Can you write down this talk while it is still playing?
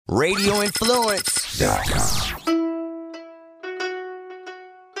RadioInfluence.com.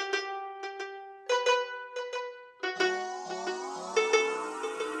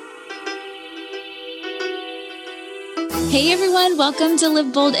 Hey everyone, welcome to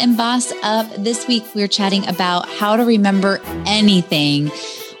Live Bold and Boss Up. This week we're chatting about how to remember anything.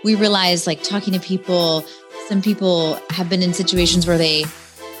 We realize, like, talking to people, some people have been in situations where they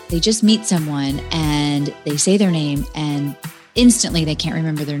just meet someone and they say their name and instantly they can't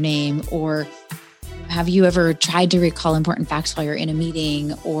remember their name. Or have you ever tried to recall important facts while you're in a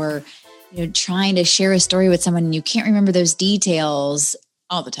meeting, or trying to share a story with someone and you can't remember those details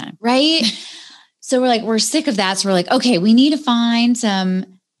all the time, right? So we're sick of that. So we're like, okay, we need to find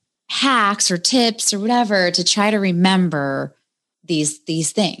some hacks or tips or whatever to try to remember these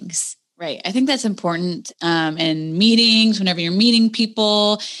things. Right. I think that's important in meetings, whenever you're meeting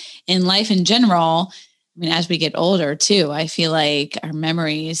people, in life in general. I mean, as we get older too, I feel like our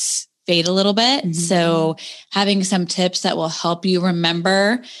memories fade a little bit. Mm-hmm. So having some tips that will help you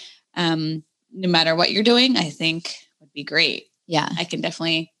remember, no matter what you're doing, I think would be great. Yeah. I can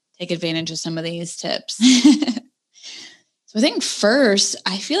definitely take advantage of some of these tips. So I think first,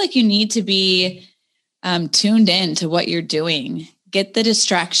 I feel like you need to be tuned in to what you're doing. Get the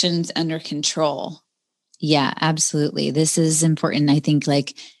distractions under control. Yeah, absolutely. This is important. I think,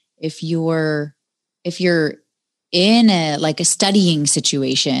 like, if you're in a studying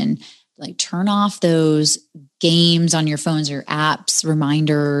situation, like, turn off those games on your phones or apps,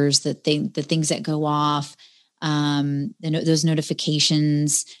 reminders, the things that go off, those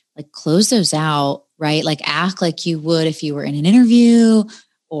notifications. Like, close those out, right? Like, act like you would if you were in an interview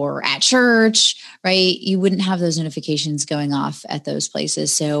or at church, right? You wouldn't have those notifications going off at those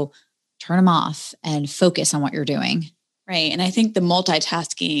places. So turn them off and focus on what you're doing. Right. And I think the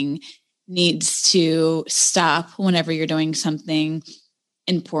multitasking needs to stop whenever you're doing something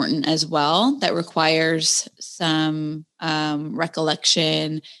important as well that requires some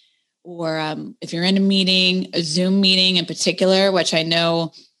recollection, or if you're in a meeting, a Zoom meeting in particular, which I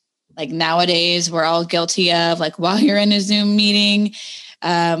know, like, nowadays we're all guilty of, like, while you're in a Zoom meeting,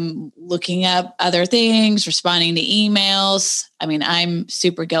 looking up other things, responding to emails. I mean, I'm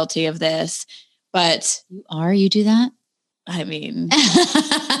super guilty of this, but you do that? I mean,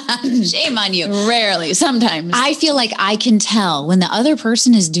 shame on you. Rarely, sometimes. I feel like I can tell when the other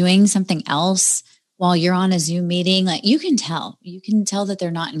person is doing something else while you're on a Zoom meeting. Like, you can tell that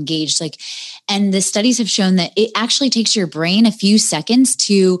they're not engaged. Like, and the studies have shown that it actually takes your brain a few seconds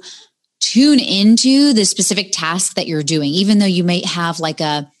to tune into the specific task that you're doing, even though you may have like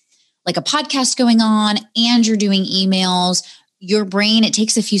a podcast going on and you're doing emails. Your brain, it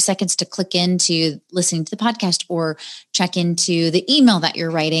takes a few seconds to click into listening to the podcast or check into the email that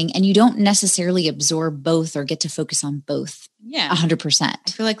you're writing, and you don't necessarily absorb both or get to focus on both. Yeah, 100%. I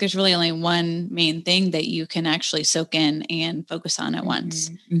feel like there's really only one main thing that you can actually soak in and focus on at once.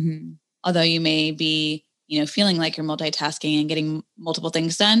 Mm-hmm. Although you may be, feeling like you're multitasking and getting multiple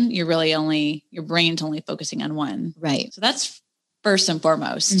things done, your brain's only focusing on one. Right. So that's first and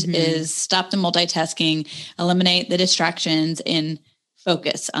foremost, is stop the multitasking, eliminate the distractions, and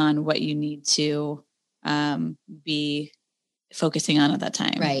focus on what you need to be focusing on at that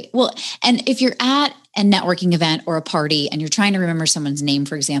time. Right. Well, and if you're at a networking event or a party and you're trying to remember someone's name,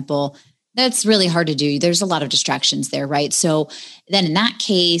 for example, that's really hard to do. There's a lot of distractions there, right? So then in that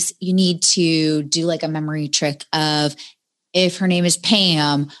case, you need to do like a memory trick of, if her name is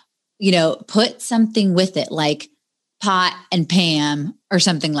Pam, put something with it, like pot and Pam or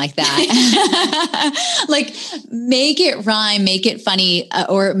something like that. Like, make it rhyme, make it funny,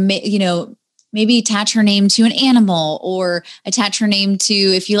 or maybe attach her name to an animal, or attach her name to,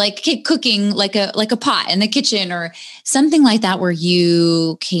 if you like cooking, like a pot in the kitchen or something like that, where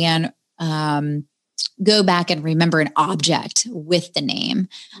you can go back and remember an object with the name.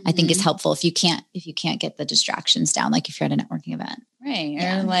 I think is helpful if you can't get the distractions down, like if you're at a networking event. Right.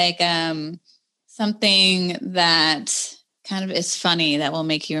 Yeah. Or like something that kind of is funny that will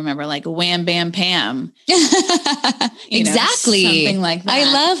make you remember, like Wham Bam Pam. Exactly. Something like that. I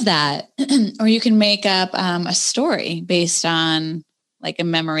love that. Or you can make up a story based on like a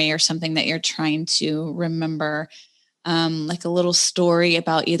memory or something that you're trying to remember. Like a little story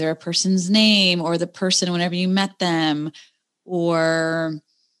about either a person's name or the person whenever you met them, or,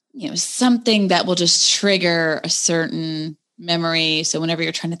 something that will just trigger a certain memory. So whenever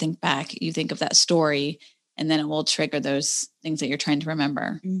you're trying to think back, you think of that story, and then it will trigger those things that you're trying to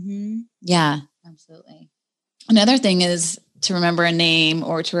remember. Mm-hmm. Yeah, absolutely. Another thing is to remember a name,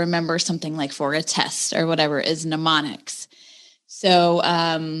 or to remember something like for a test or whatever, is mnemonics. So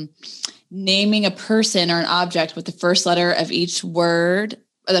naming a person or an object with the first letter of each word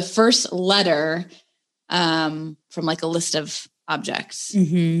the first letter from like a list of objects.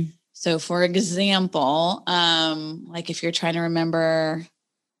 Mm-hmm. So for example, like if you're trying to remember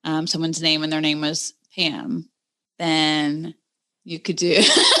someone's name and their name was Pam, then you could do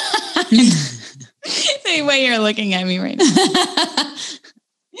the way you're looking at me right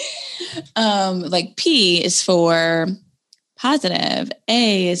now. Like P is for positive,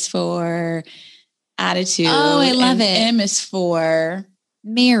 A is for attitude. Oh, I love it. M is for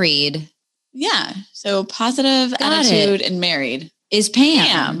married. Yeah. So positive, attitude, and married is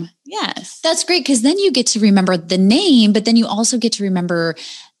Pam. Yes. That's great, because then you get to remember the name, but then you also get to remember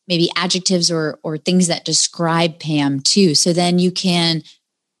maybe adjectives or things that describe Pam too. So then you can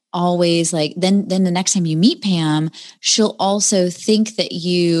always like, then the next time you meet Pam, she'll also think that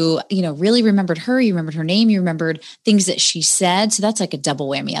you really remembered her, you remembered her name, you remembered things that she said. So that's like a double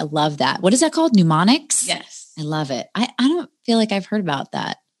whammy. I love that. What is that called? Mnemonics? Yes. I love it. I don't feel like I've heard about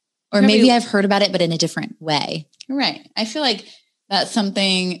that. Or maybe I've heard about it, but in a different way. Right. I feel like that's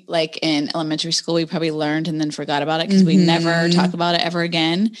something like in elementary school, we probably learned and then forgot about it because we never talk about it ever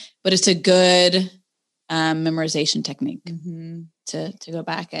again. But it's a good memorization technique to go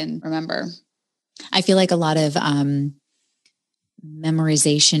back and remember. I feel like a lot of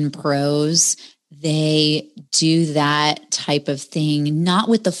memorization pros, they do that type of thing, not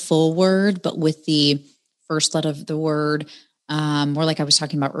with the full word, but with the first letter of the word, more like I was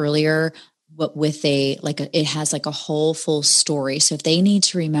talking about earlier, but with it has like a whole full story. So if they need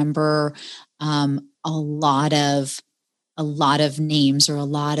to remember a lot of names or a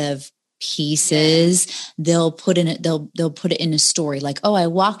lot of pieces, they'll put it in a story. Like, oh, I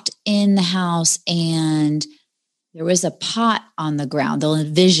walked in the house and there was a pot on the ground.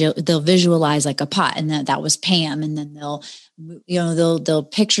 They'll visualize like a pot, and that was Pam. And then they'll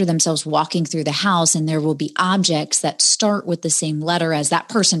picture themselves walking through the house, and there will be objects that start with the same letter as that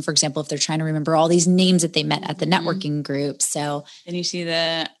person. For example, if they're trying to remember all these names that they met at the networking group. So then you see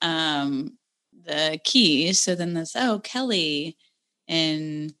the keys. So then Kelly,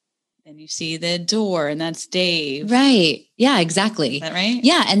 and then you see the door, and that's Dave. Right. Yeah, exactly. Is that right?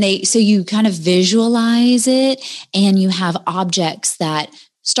 Yeah. And so you kind of visualize it, and you have objects that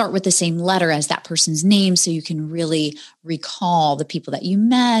start with the same letter as that person's name. So you can really recall the people that you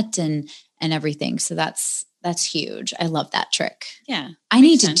met and everything. So that's huge. I love that trick. Yeah. I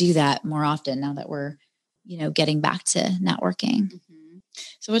need to do that more often now that we're, getting back to networking. Mm-hmm.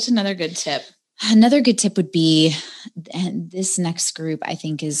 So what's another good tip? Another good tip would be, and this next group I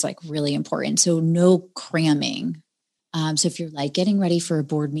think is like really important. So no cramming. So if you're like getting ready for a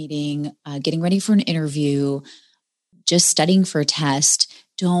board meeting, getting ready for an interview, just studying for a test,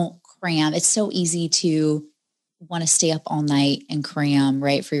 don't cram. It's so easy to want to stay up all night and cram,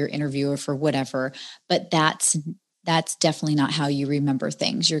 right, for your interview or for whatever. But that's definitely not how you remember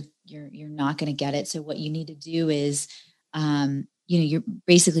things. You're not going to get it. So what you need to do is,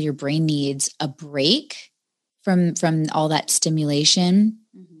 your brain needs a break from all that stimulation.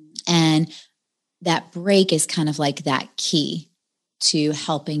 And that break is kind of like that key to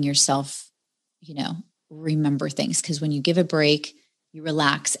helping yourself, remember things. Because when you give a break, you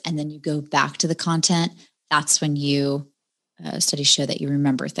relax, and then you go back to the content. That's when studies show that you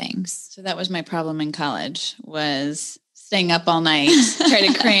remember things. So that was my problem in college, was staying up all night, try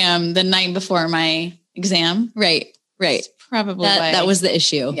to cram the night before my exam. Right. That's probably that was the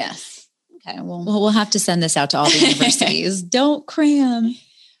issue. Yes. Okay. Well, we'll have to send this out to all the universities. Don't cram.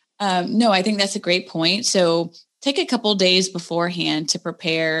 No, I think that's a great point. So take a couple days beforehand to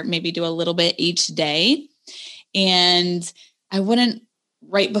prepare, maybe do a little bit each day. And I wouldn't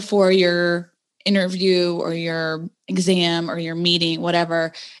right before your interview or your exam or your meeting,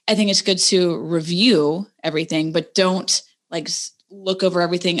 whatever. I think it's good to review everything, but don't look over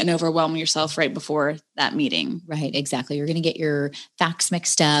everything and overwhelm yourself right before that meeting. Right. Exactly. You're going to get your facts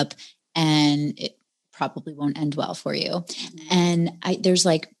mixed up, and it probably won't end well for you. And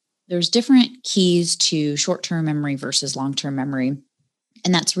there's different keys to short-term memory versus long-term memory.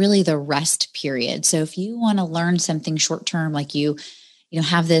 And that's really the rest period. So if you want to learn something short-term, like you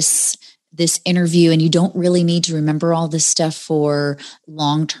have this interview and you don't really need to remember all this stuff for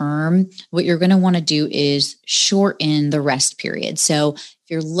long-term, what you're going to want to do is shorten the rest period. So if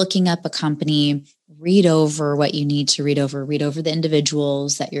you're looking up a company, read over what you need to read over the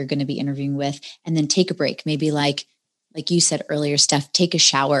individuals that you're going to be interviewing with, and then take a break. Maybe like you said earlier, Steph, take a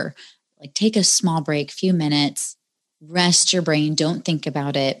shower, take a small break, few minutes, rest your brain, don't think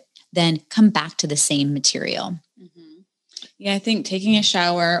about it, then come back to the same material. Yeah, I think taking a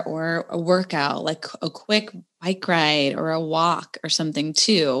shower or a workout, like a quick bike ride or a walk or something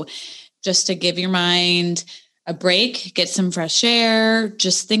too, just to give your mind a break, get some fresh air,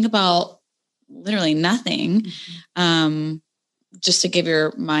 just think about literally nothing, just to give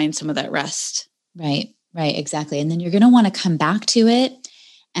your mind some of that rest. Right, exactly. And then you're going to want to come back to it.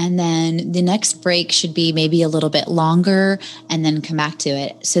 And then the next break should be maybe a little bit longer and then come back to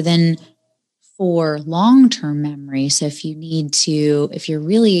it. So then for long-term memory, so if you're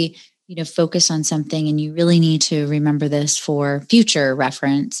really, focus on something and you really need to remember this for future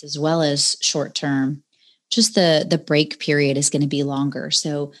reference as well as short-term, just the break period is going to be longer.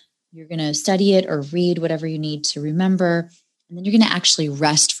 So you're going to study it or read whatever you need to remember. And then you're going to actually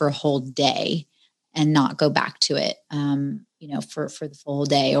rest for a whole day and not go back to it, for the full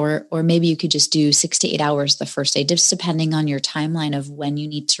day. Or maybe you could just do 6 to 8 hours the first day, just depending on your timeline of when you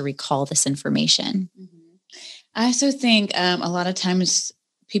need to recall this information. I also think a lot of times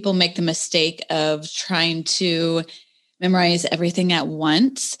people make the mistake of trying to memorize everything at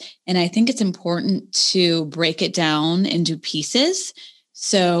once. And I think it's important to break it down into pieces.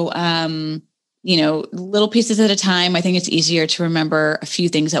 So, little pieces at a time. I think it's easier to remember a few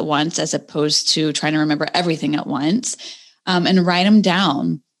things at once as opposed to trying to remember everything at once, and write them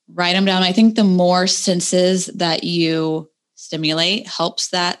down. I think the more senses that you stimulate helps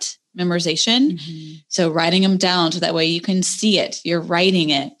that memorization. So writing them down so that way you can see it, you're writing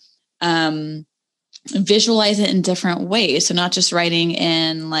it, visualize it in different ways. So not just writing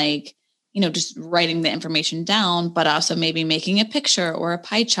in just writing the information down, but also maybe making a picture or a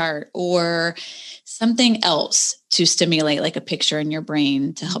pie chart or something else to stimulate like a picture in your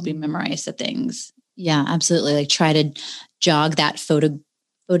brain to help you memorize the things. Yeah, absolutely. Like try to jog that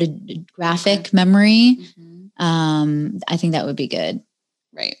photographic memory. I think that would be good.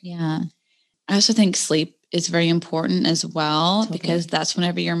 Right. Yeah. I also think sleep is very important as well, because that's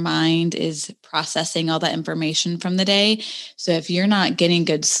whenever your mind is processing all that information from the day. So if you're not getting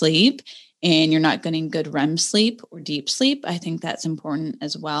good sleep and you're not getting good REM sleep or deep sleep, I think that's important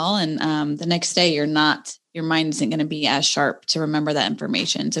as well. And the next day your mind isn't going to be as sharp to remember that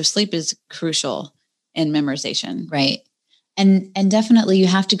information. So sleep is crucial in memorization. Right. And definitely you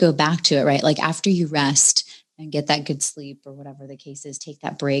have to go back to it, right? Like after you rest and get that good sleep or whatever the case is, take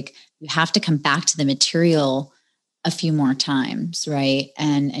that break, you have to come back to the material a few more times, right?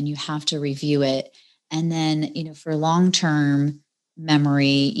 And you have to review it. And then, for long-term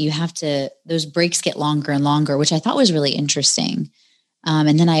memory, those breaks get longer and longer, which I thought was really interesting.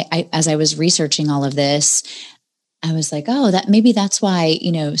 And then I as I was researching all of this, I was like, oh, maybe that's why,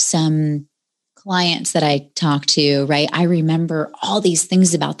 some clients that I talk to, right? I remember all these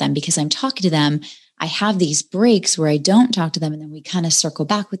things about them because I'm talking to them. I have these breaks where I don't talk to them, and then we kind of circle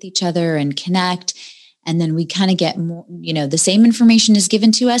back with each other and connect. And then we kind of get more, the same information is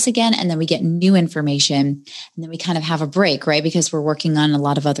given to us again, and then we get new information, and then we kind of have a break, right? Because we're working on a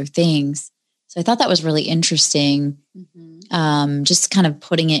lot of other things. So I thought that was really interesting. Just kind of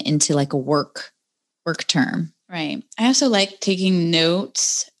putting it into like a work term. Right. I also like taking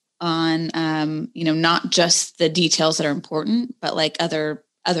notes on, not just the details that are important, but like other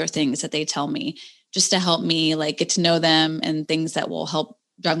things that they tell me, just to help me like get to know them and things that will help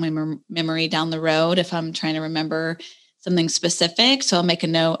jog my memory down the road if I'm trying to remember something specific. So I'll make a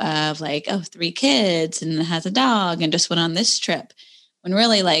note of 3 kids and has a dog and just went on this trip, when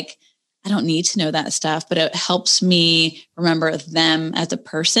really I don't need to know that stuff, but it helps me remember them as a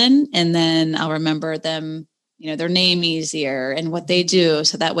person. And then I'll remember them, their name easier and what they do.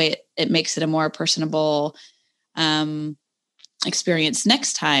 So that way it makes it a more personable experience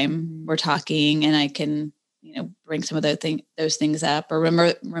next time we're talking, and I can, bring some of those things up, or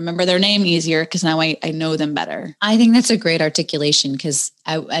remember their name easier because now I know them better. I think that's a great articulation, because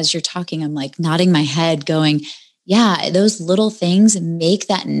as you're talking, I'm like nodding my head going, yeah, those little things make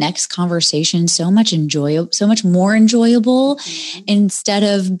that next conversation so much more enjoyable, instead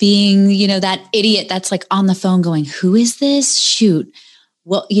of being, that idiot that's like on the phone going, who is this? Shoot.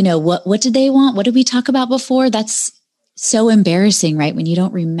 Well, what did they want? What did we talk about before? That's so embarrassing, right? When you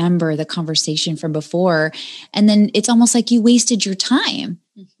don't remember the conversation from before, and then it's almost like you wasted your time.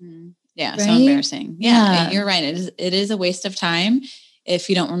 Yeah. Right? So embarrassing. Yeah. You're right. It is a waste of time if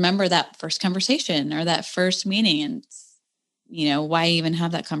you don't remember that first conversation or that first meeting. And, why even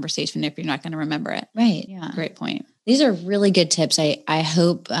have that conversation if you're not going to remember it? Right. Yeah. Great point. These are really good tips. I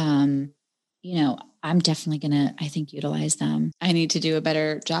hope, I'm definitely going to, I think, utilize them. I need to do a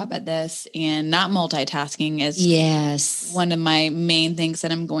better job at this, and not multitasking is one of my main things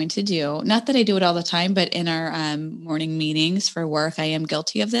that I'm going to do. Not that I do it all the time, but in our morning meetings for work, I am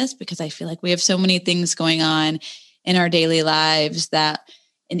guilty of this because I feel like we have so many things going on in our daily lives that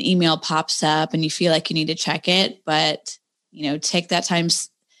an email pops up and you feel like you need to check it, but take that time,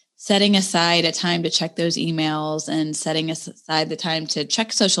 setting aside a time to check those emails and setting aside the time to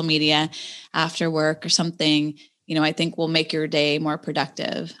check social media after work or something, I think will make your day more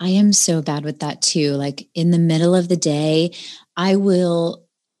productive. I am so bad with that too. Like in the middle of the day, I will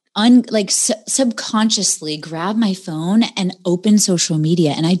subconsciously grab my phone and open social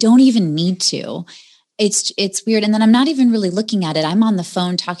media, and I don't even need to. It's weird. And then I'm not even really looking at it. I'm on the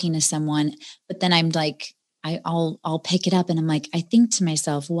phone talking to someone, but then I'm like, I'll pick it up and I'm like, I think to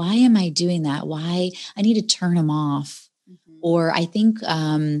myself, why am I doing that? Why I need to turn them off. Mm-hmm. Or I think,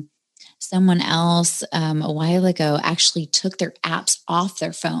 someone else a while ago actually took their apps off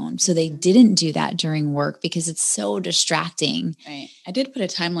their phone. So they didn't do that during work because it's so distracting. Right. I did put a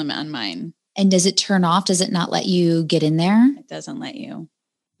time limit on mine. And does it turn off? Does it not let you get in there? It doesn't let you.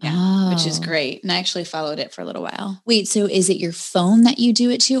 Yeah, which is great. And I actually followed it for a little while. Wait, so is it your phone that you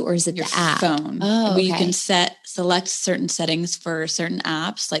do it to, or is it your the app? Phone. Oh, okay. You can select certain settings for certain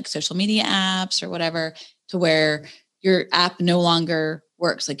apps, like social media apps or whatever, to where your app no longer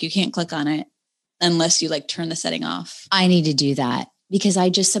works. Like you can't click on it unless you turn the setting off. I need to do that because I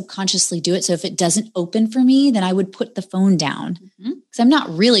just subconsciously do it. So if it doesn't open for me, then I would put the phone down because I'm not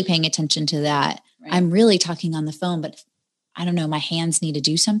really paying attention to that. Right. I'm really talking on the phone, but I don't know, my hands need to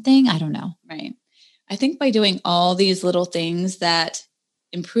do something. I don't know. Right. I think by doing all these little things that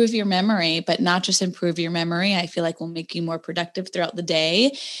improve your memory, but not just improve your memory, I feel like will make you more productive throughout the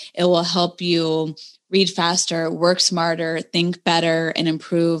day. It will help you read faster, work smarter, think better, and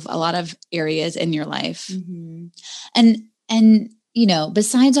improve a lot of areas in your life. Mm-hmm. And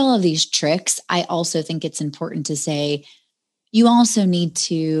besides all of these tricks, I also think it's important to say, you also need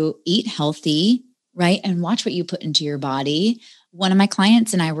to eat healthy, right? And watch what you put into your body. One of my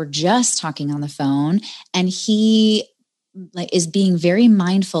clients and I were just talking on the phone, and he is being very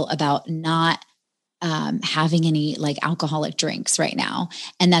mindful about not having any alcoholic drinks right now.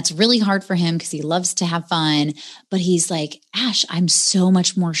 And that's really hard for him because he loves to have fun, but he's like, Ash, I'm so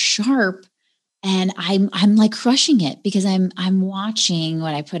much more sharp and I'm crushing it because I'm watching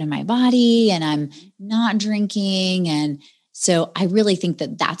what I put in my body and I'm not drinking. And so I really think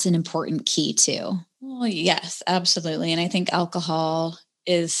that that's an important key too. Well, yes, absolutely. And I think alcohol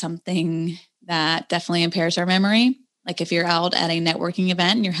is something that definitely impairs our memory. Like if you're out at a networking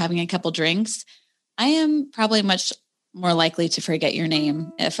event and you're having a couple drinks, I am probably much more likely to forget your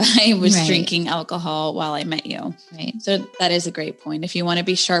name if I was drinking alcohol while I met you. Right. So that is a great point. If you want to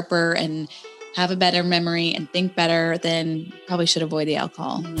be sharper and have a better memory and think better, then you probably should avoid the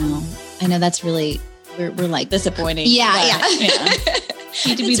alcohol. I know that's really, we're like disappointing. Yeah.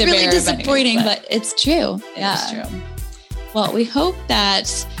 Need to be it's really disappointing, but it's true. It's true. Well, we hope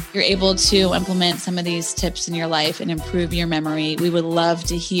that you're able to implement some of these tips in your life and improve your memory. We would love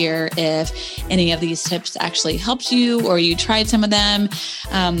to hear if any of these tips actually helped you or you tried some of them.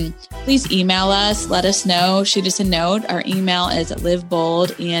 Please email us, let us know, shoot us a note. Our email is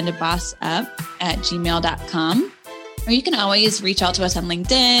liveboldandbossup@gmail.com. Or you can always reach out to us on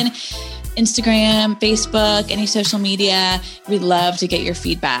LinkedIn, Instagram, Facebook, any social media. We'd love to get your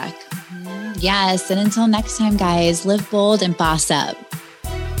feedback. Yes. And until next time, guys, live bold and boss up.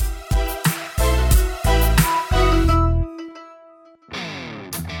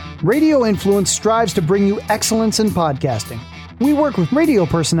 Radio Influence strives to bring you excellence in podcasting. We work with radio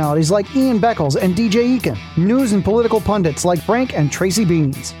personalities like Ian Beckles and DJ Eakin, news and political pundits like Frank and Tracy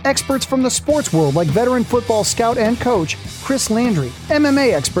Beans, experts from the sports world like veteran football scout and coach Chris Landry,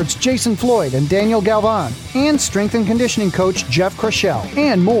 MMA experts Jason Floyd and Daniel Galvan, and strength and conditioning coach Jeff Crushell,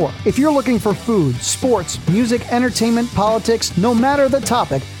 and more. If you're looking for food, sports, music, entertainment, politics, no matter the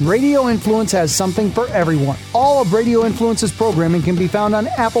topic, Radio Influence has something for everyone. All of Radio Influence's programming can be found on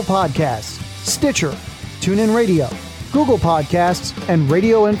Apple Podcasts, Stitcher, TuneIn Radio, Google Podcasts, and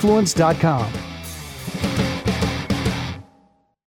RadioInfluence.com.